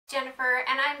Jennifer,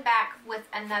 and I'm back with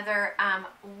another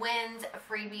Wins,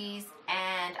 Freebies,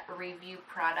 and Review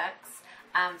products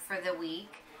for the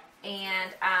week.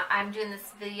 And I'm doing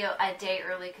this video a day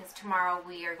early because tomorrow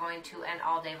we are going to an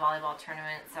all-day volleyball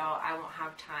tournament, so I won't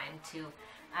have time to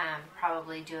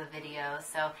probably do a video.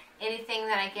 So anything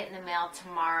that I get in the mail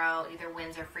tomorrow, either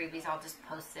wins or freebies, I'll just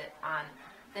post it on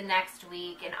the next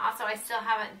week. And also, I still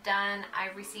haven't done, I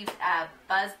received a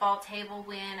buzzball table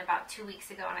win about 2 weeks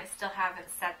ago, and I still haven't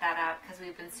set that up because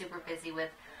we've been super busy with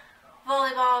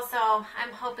volleyball. So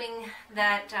I'm hoping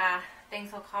that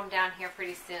things will calm down here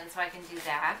pretty soon so I can do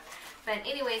that. But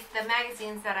anyways, the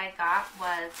magazines that I got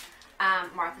was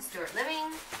Martha Stewart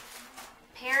Living,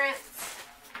 Parents,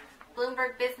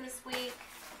 Bloomberg Business Week,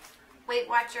 Weight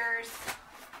Watchers,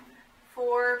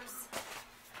 Forbes,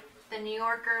 The New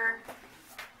Yorker,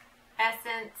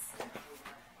 Essence,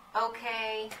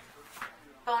 OK,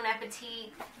 Bon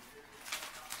Appetit,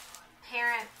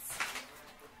 Parents,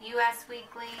 US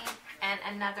Weekly, and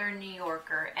Another New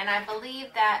Yorker. And I believe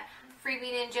that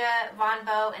Freebie Ninja, Von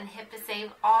Bow, and Hip to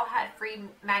Save all had free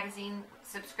magazine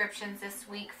subscriptions this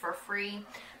week for free.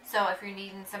 So if you're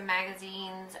needing some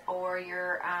magazines or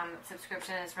your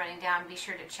subscription is running down, be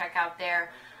sure to check out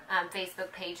their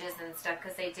Facebook pages and stuff,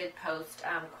 because they did post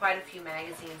quite a few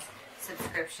magazines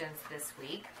subscriptions this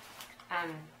week.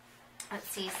 Let's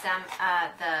see, some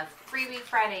the Freebie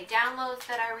Friday downloads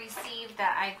that I received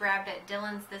that I grabbed at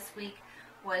Dillon's this week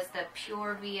was the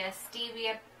Pure Via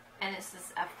Stevia, and this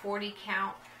is a 40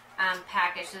 count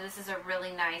package, so this is a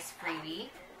really nice freebie.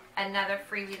 Another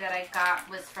freebie that I got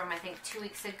was from, I think, 2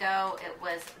 weeks ago. It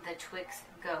was the Twix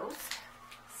Ghost.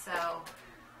 So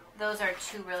those are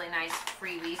two really nice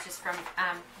freebies just from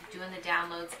doing the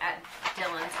downloads at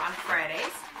Dillon's on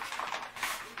Fridays.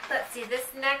 Let's see, this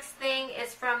next thing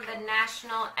is from the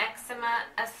National Eczema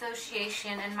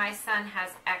Association, and my son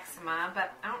has eczema,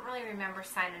 but I don't really remember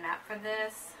signing up for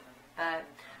this. But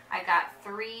I got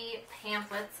 3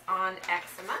 pamphlets on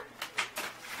eczema,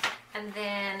 and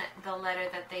then the letter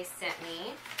that they sent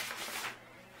me,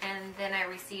 and then I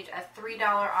received a $3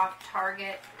 off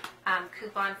Target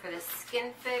coupon for the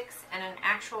Skin Fix, and an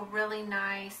actual really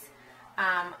nice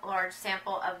large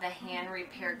sample of the hand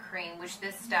repair cream, which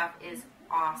this stuff is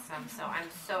awesome. So I'm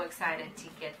so excited to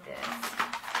get this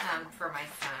for my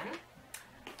son.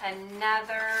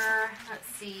 Another, let's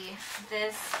see,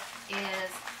 this is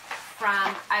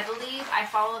from, I believe I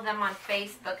follow them on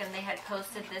Facebook, and they had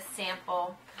posted this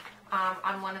sample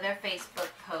on one of their Facebook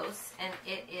posts, and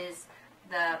it is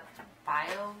the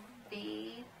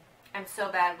BioV. I'm so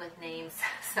bad with names,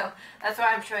 so that's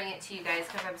why I'm showing it to you guys,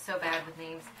 because I'm so bad with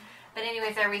names. But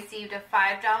anyways, I received a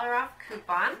 $5 off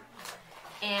coupon,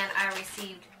 and I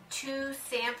received 2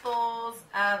 samples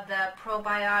of the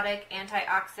probiotic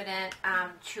antioxidant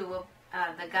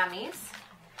the gummies,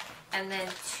 and then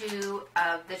 2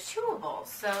 of the chewables.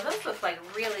 So those look like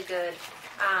really good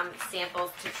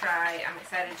samples to try. I'm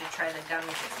excited to try the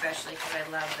gummies, especially because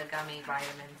I love the gummy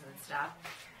vitamins and stuff.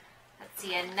 Let's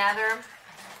see, another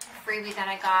freebie that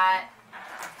I got.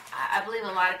 I believe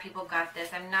a lot of people got this.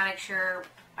 I'm not sure.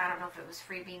 I don't know if it was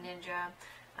Freebie Ninja.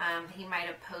 He might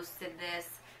have posted this.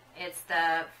 It's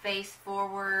the Face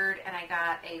Forward, and I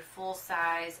got a full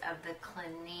size of the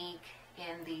Clinique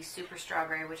in the Super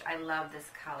Strawberry, which I love this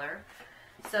color.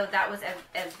 So that was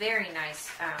a very nice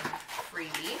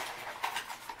freebie.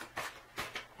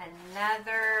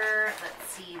 Another, let's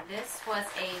see, this was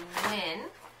a win,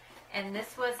 and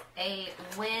this was a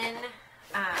win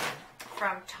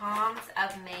from Tom's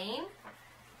of Maine,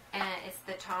 and it's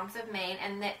the Tom's of Maine,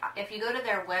 and if you go to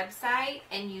their website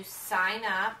and you sign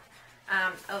up,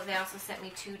 oh, they also sent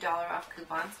me $2 off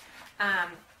coupons,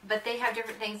 but they have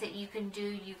different things that you can do.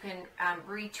 You can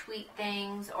retweet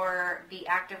things or be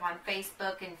active on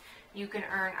Facebook, and you can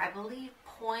earn, I believe,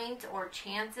 points or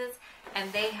chances,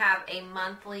 and they have a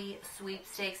monthly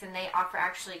sweepstakes, and they offer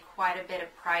actually quite a bit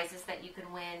of prizes that you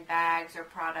can win, bags or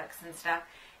products and stuff.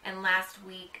 And last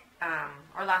week,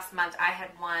 or last month, I had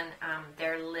won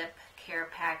their lip care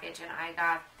package, and I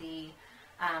got the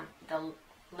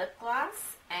lip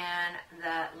gloss and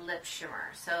the lip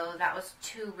shimmer. So that was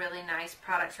 2 really nice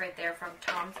products right there from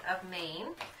Tom's of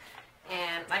Maine.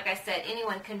 And like I said,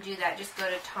 anyone can do that. Just go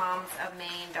to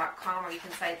tomsofmaine.com, or you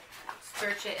can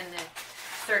search it in the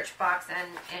search box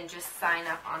and just sign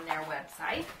up on their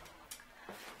website.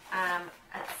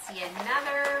 Let's see,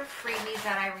 another freebie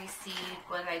that I received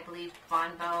was, I believe,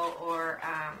 Von Bow or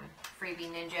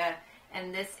Freebie Ninja,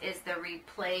 and this is the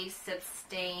Replace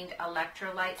Sustained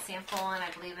Electrolyte sample, and I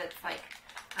believe it's like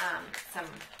some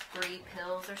 3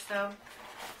 pills or so.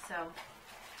 So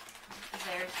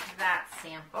there's that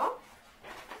sample.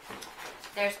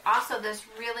 There's also this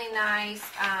really nice,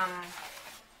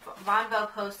 Von Bo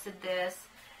posted this,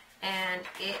 and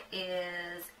it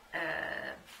is,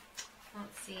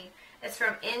 let's see, it's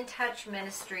from In Touch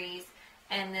Ministries,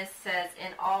 and this says,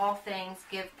 in all things,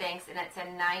 give thanks, and it's a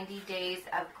 90 days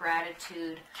of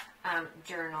gratitude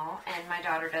journal, and my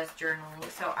daughter does journaling,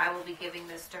 so I will be giving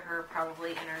this to her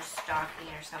probably in her stocking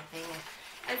or something,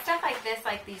 and stuff like this,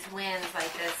 like these wins,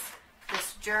 like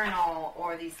this journal,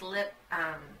 or these lip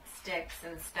sticks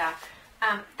and stuff.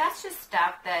 That's just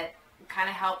stuff that kind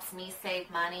of helps me save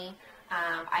money.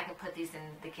 I can put these in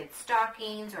the kids'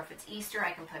 stockings, or if it's Easter,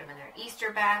 I can put them in their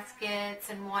Easter baskets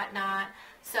and whatnot.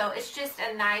 So it's just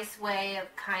a nice way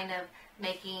of kind of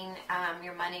making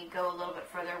your money go a little bit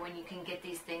further when you can get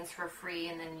these things for free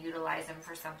and then utilize them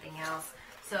for something else.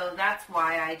 So that's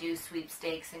why I do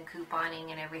sweepstakes and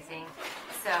couponing and everything.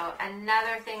 So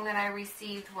another thing that I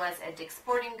received was a Dick's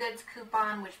Sporting Goods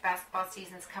coupon, which basketball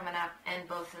season's coming up, and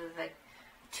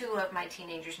two of my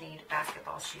teenagers need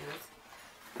basketball shoes.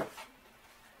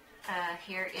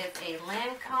 Here is a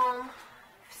Lancome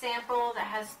sample that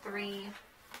has three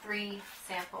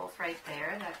samples right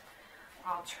there that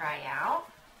I'll try out.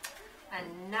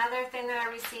 Another thing that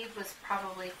I received was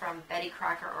probably from Betty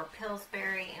Crocker or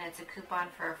Pillsbury, and it's a coupon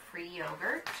for a free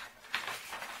yogurt.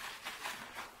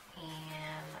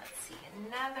 And let's see,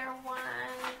 another one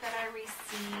that I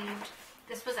received.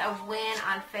 This was a win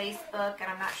on Facebook,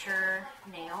 and I'm not sure,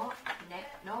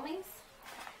 Naomi's?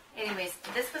 Anyways,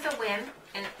 this was a win,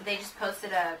 and they just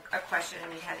posted a question,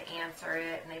 and we had to answer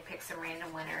it, and they picked some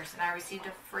random winners. And I received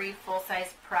a free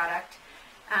full-size product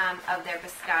of their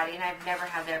biscotti, and I've never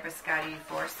had their biscotti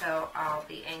before, so I'll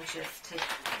be anxious to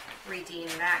redeem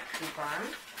that coupon.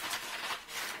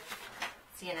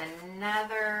 See, and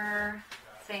another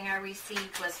thing I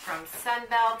received was from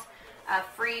Sunbelt, a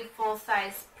free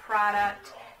full-size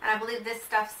product. And I believe this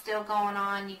stuff's still going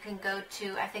on. You can go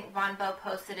to, I think Von Bo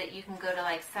posted it, you can go to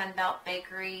like Sunbelt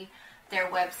Bakery, their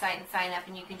website, and sign up,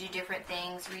 and you can do different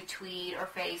things, retweet or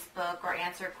Facebook, or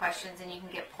answer questions, and you can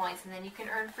get points, and then you can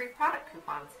earn free product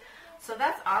coupons. So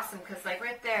that's awesome, because like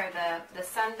right there, the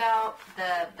Sunbelt,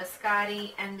 the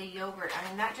biscotti, and the yogurt, I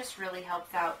mean, that just really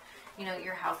helps out, you know,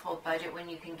 your household budget when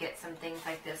you can get some things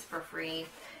like this for free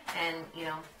and, you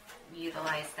know,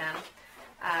 utilize them.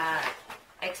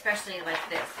 Especially like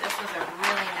this. This was a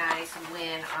really nice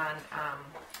win on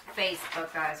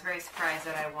Facebook. I was very surprised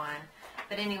that I won.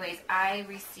 But anyways, I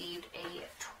received a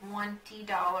 $20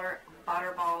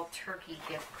 Butterball Turkey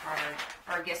gift card,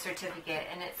 or gift certificate,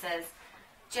 and it says,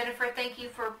 Jennifer, thank you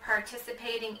for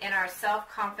participating in our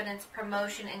self-confidence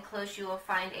promotion. Enclosed you will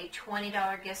find a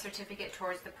 $20 gift certificate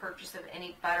towards the purchase of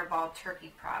any Butterball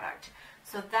Turkey product.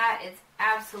 So that is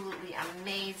absolutely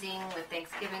amazing with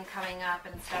Thanksgiving coming up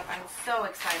and stuff. I'm so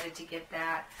excited to get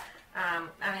that.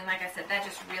 I mean, like I said, that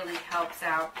just really helps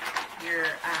out your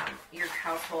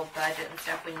household budget and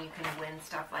stuff when you can win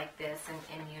stuff like this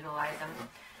and utilize them.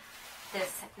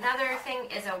 Another thing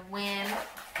is a win,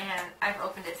 and I've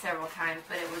opened it several times,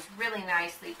 but it was really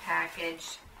nicely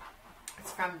packaged.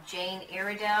 It's from Jane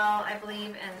Iredell, I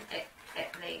believe, and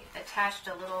they attached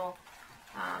a little,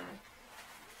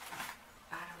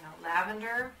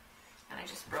 lavender, and I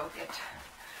just broke it.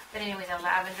 But anyways, a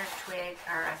lavender twig,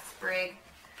 or a sprig.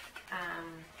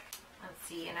 Let's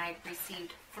see, and I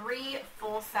received 3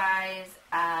 full-size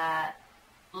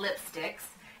lipsticks,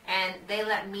 and they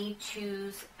let me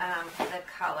choose the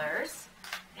colors.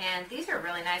 And these are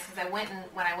really nice, because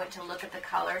when I went to look at the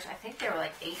colors, I think they were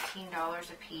like $18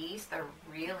 a piece. They're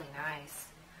really nice.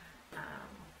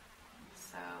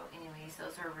 So anyways,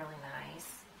 those are really nice.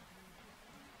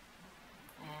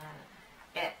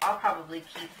 And I'll probably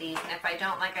keep these. And if I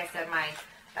don't, like I said, my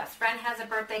best friend has a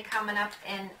birthday coming up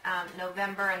in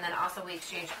November, and then also we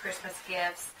exchange Christmas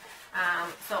gifts.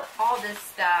 So all this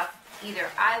stuff, either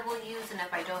I will use, and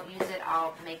if I don't use it,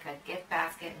 I'll make a gift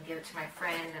basket and give it to my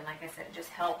friend. And like I said, it just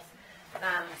helps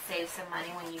save some money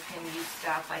when you can use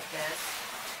stuff like this.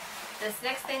 This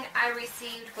next thing I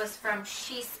received was from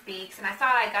She Speaks, and I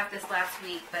thought I got this last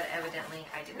week, but evidently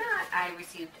I did not. I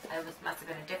received, must have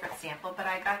been a different sample, but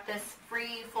I got this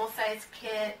free full-size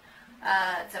kit.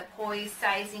 It's a poise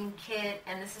sizing kit,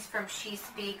 and this is from She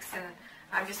Speaks, and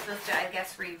I'm just supposed to, I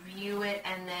guess, review it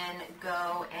and then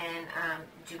go and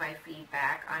do my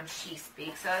feedback on She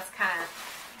Speaks. So that's kind of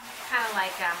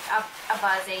like a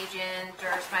Buzz Agent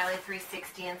or Smiley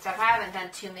 360 and stuff. I haven't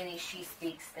done too many She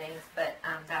Speaks things, but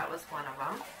that was one of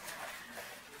them.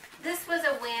 This was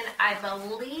a win. I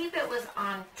believe it was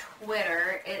on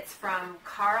Twitter. It's from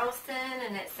Carlson,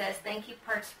 and it says, thank you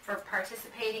for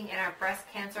participating in our Breast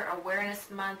Cancer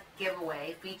Awareness Month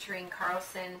giveaway featuring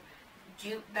Carlson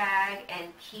jute bag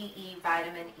and Key E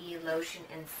Vitamin E lotion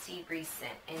and sea breeze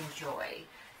scent. Enjoy.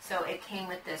 So it came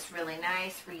with this really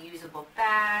nice reusable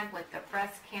bag with the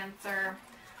breast cancer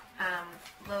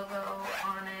logo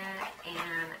on it,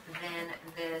 and then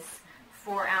this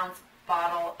 4-ounce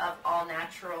bottle of all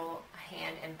natural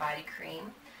hand and body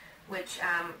cream, which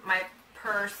my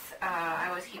purse, I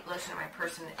always keep lotion in my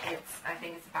purse, and I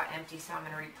think it's about empty, so I'm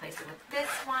going to replace it with this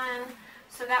one.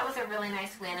 So that was a really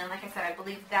nice win, and like I said, I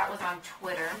believe that was on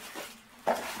Twitter.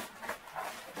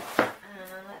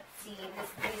 Let's see,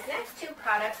 these next two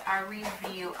products are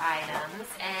review items,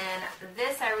 and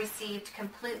this I received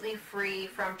completely free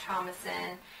from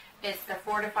Thomason. It's the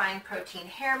Fortifying Protein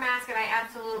Hair Mask, and I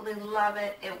absolutely love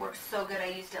it. It works so good. I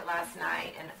used it last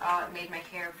night, and it made my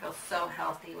hair feel so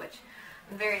healthy, which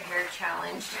I'm very hair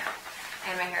challenged,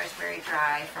 and my hair is very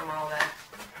dry from all the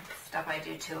stuff I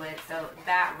do to it, so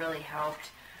that really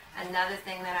helped. Another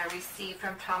thing that I received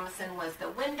from Thomason was the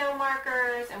window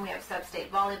markers, and we have Sub-State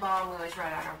Volleyball, and we always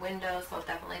write on our windows, so I'll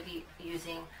definitely be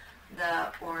using the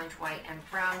orange, white, and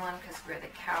brown one because we're the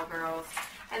cowgirls.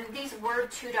 And these were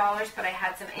 $2, but I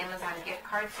had some Amazon gift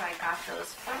cards, so I got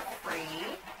those for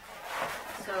free.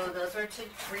 So those are to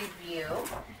review.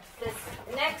 This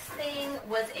next thing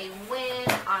was a win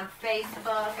on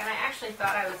Facebook, and I actually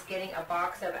thought I was getting a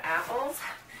box of apples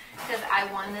because I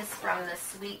won this from the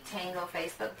Sweet Tango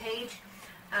Facebook page.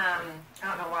 I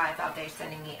don't know why I thought they were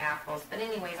sending me apples, but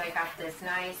anyways, I got this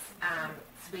nice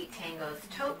Sweet Tango's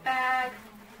tote bag,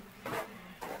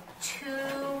 2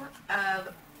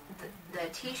 of the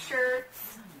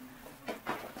t-shirts,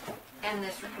 and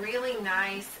this really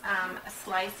nice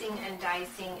slicing and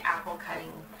dicing apple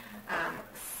cutting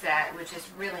set, which is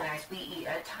really nice. We eat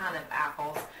a ton of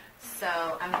apples,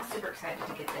 so I'm super excited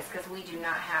to get this because we do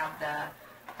not have the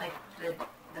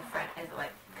French, is it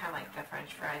like kind of like the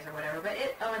French fries or whatever. But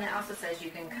and it also says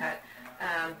you can cut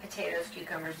potatoes,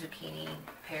 cucumbers, zucchini,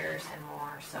 pears, and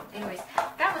more. So anyways,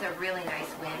 that was a really nice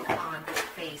win on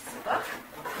Facebook.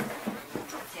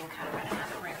 Let's see, I'm kind of running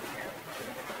out of room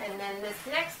here. And then this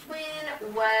next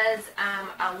win was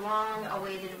a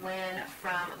long-awaited win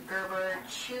from Gerber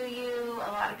Chew You.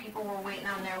 A lot of people were waiting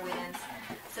on their wins.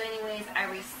 So anyways, I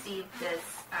received this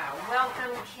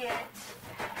welcome kit,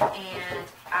 and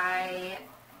I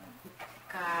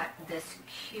got this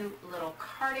cute little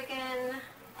cardigan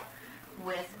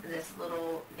with this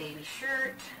little baby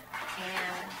shirt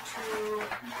and 2,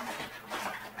 if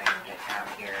I can get out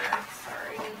here,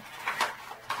 sorry,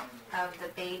 of the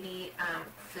baby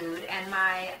food. And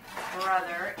my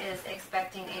brother is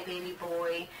expecting a baby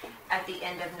boy at the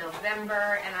end of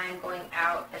November, and I'm going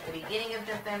out at the beginning of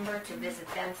November to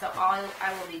visit them, so I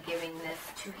will be giving this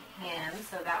to him.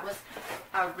 So that was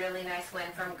a really nice win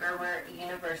from Gerber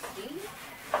University.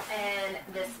 And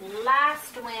this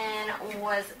last win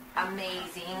was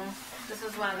amazing. This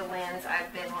was one of the wins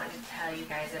I've been wanting to tell you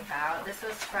guys about. This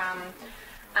was from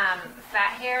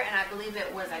Fat Hair, and I believe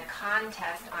it was a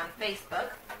contest on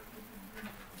Facebook.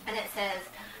 And it says,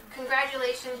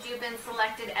 "Congratulations, you've been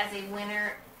selected as a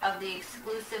winner of the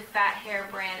exclusive Fat Hair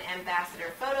Brand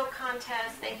Ambassador Photo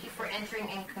Contest. Thank you for entering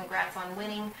and congrats on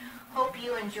winning. Hope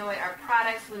you enjoy our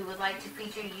products. We would like to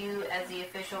feature you as the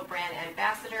official brand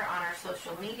ambassador on our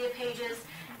social media pages.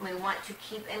 And we want to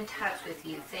keep in touch with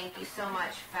you. Thank you so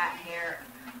much, Fat Hair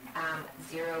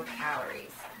 0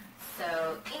 Calories."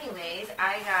 So anyways,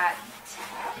 I got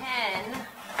 10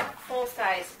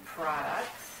 full-size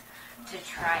products to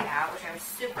try out, which I'm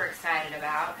super excited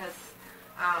about because,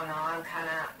 I don't know, I'm kind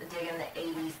of digging the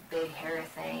 80s big hair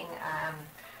thing.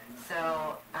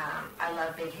 I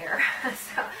love big hair.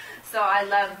 so I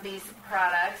love these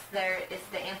products. There is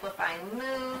the Amplifying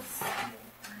Mousse,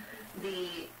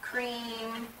 the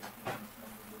cream,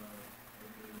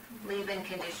 leave-in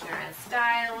conditioner and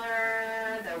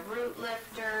styler, the root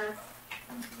lifter,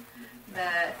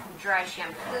 the dry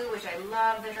shampoo, which I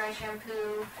love the dry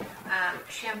shampoo,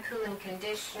 shampoo and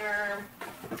conditioner.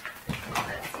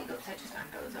 Let's see, oops, I just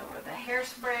knocked those over. The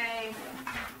hairspray,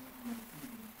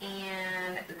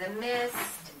 and the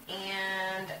mist,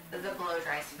 and the blow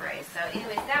dry spray. So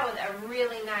anyways, that was a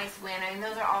really nice win. I mean,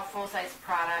 those are all full-size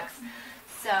products.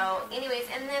 So anyways,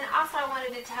 and then also I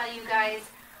wanted to tell you guys,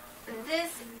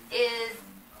 this is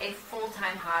a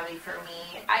full-time hobby for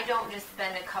me. I don't just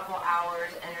spend a couple hours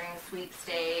entering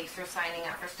sweepstakes or signing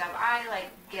up for stuff. I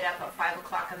get up at 5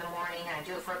 o'clock in the morning and I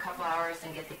do it for a couple hours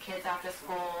and get the kids off to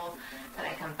school. Then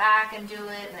I come back and do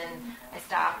it, and then I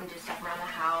stop and do stuff around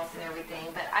the house and everything.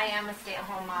 But I am a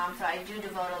stay-at-home mom, so I do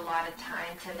devote a lot of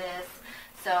time to this.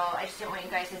 So I just didn't want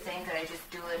you guys to think that I just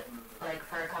do it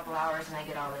for a couple hours and I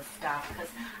get all this stuff,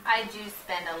 because I do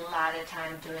spend a lot of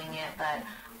time doing it, but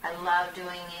I love doing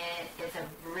it. It's a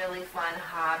really fun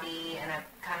hobby, and I've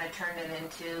kind of turned it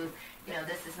into,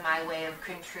 this is my way of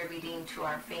contributing to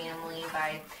our family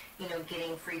by,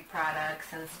 getting free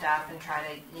products and stuff, and try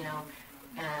to,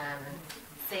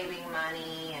 saving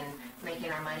money and making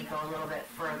our money go a little bit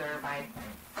further by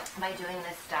doing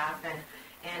this stuff.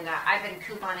 And I've been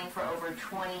couponing for over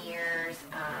 20 years.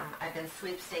 I've been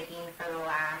sweepstaking for the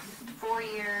last 4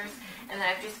 years, and then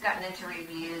I've just gotten into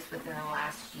reviews within the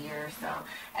last year. So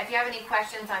if you have any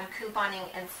questions on couponing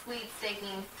and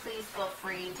sweepstaking, please feel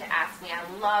free to ask me.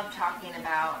 I love talking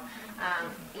about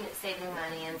saving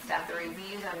money and stuff. The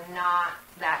reviews I'm not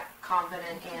that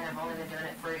confident in. I've only been doing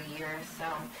it for a year. So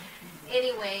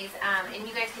anyways, and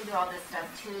you guys can do all this stuff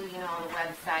too, all the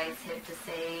websites, Hip to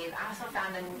Save. I also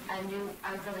found a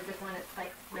really good one. It's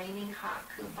like Raining Hot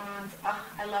Coupons. Oh,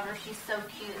 I love her. She's so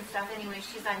cute and stuff. Anyway,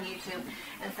 she's on YouTube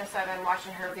and stuff, so I've been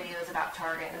watching her videos about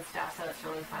Target and stuff, so it's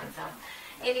really fun. So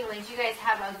anyways, you guys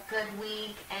have a good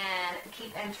week, and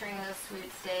keep entering those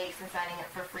sweepstakes and signing up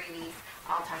for freebies.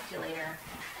 I'll talk to you later.